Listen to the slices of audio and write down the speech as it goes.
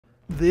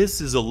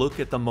This is a look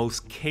at the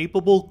most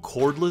capable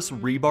cordless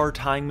rebar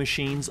tying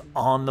machines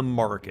on the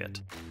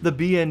market. The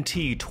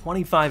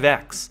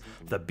BNT-25X,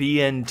 the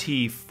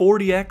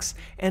BNT-40X,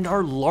 and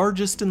our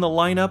largest in the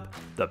lineup,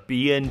 the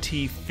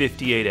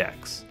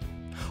BNT-58X.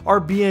 Our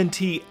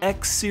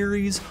BNT-X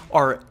series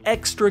are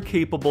extra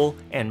capable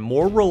and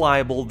more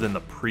reliable than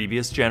the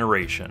previous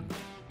generation.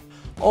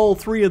 All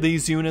three of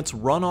these units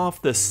run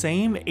off the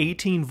same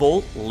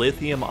 18-volt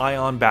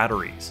lithium-ion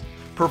batteries,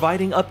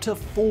 providing up to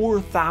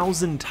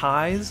 4,000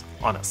 ties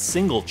on a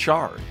single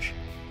charge.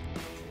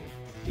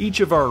 Each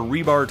of our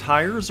rebar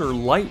tires are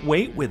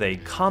lightweight with a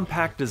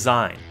compact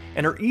design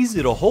and are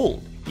easy to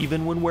hold,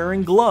 even when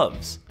wearing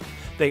gloves.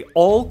 They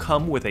all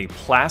come with a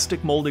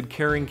plastic molded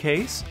carrying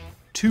case,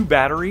 2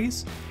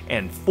 batteries,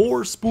 and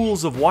 4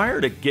 spools of wire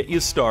to get you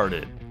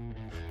started.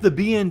 The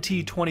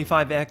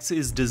BNT-25X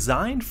is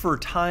designed for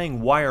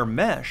tying wire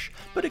mesh,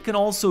 but it can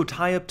also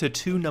tie up to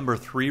 2 No.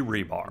 3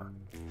 rebar.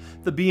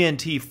 The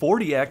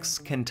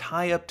BNT-40X can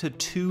tie up to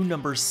 2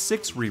 No.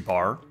 6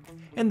 rebar,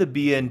 and the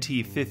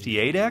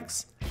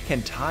BNT-58X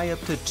can tie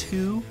up to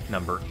 2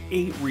 No.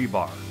 8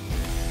 rebar.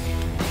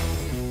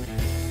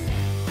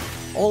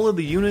 All of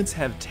the units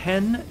have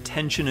 10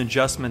 tension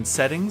adjustment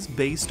settings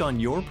based on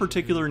your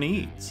particular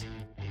needs.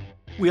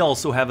 We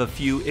also have a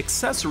few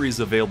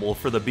accessories available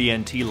for the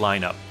BNT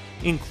lineup,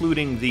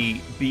 including the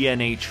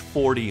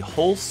BNH-40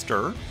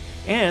 holster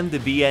and the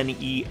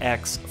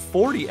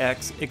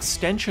BNEX-40x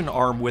Extension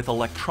arm with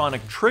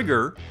electronic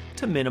trigger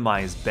to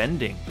minimize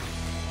bending.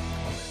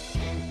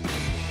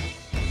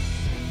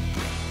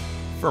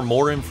 For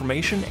more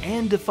information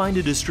and to find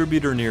a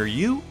distributor near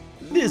you,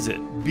 visit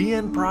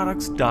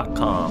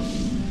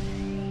bnproducts.com.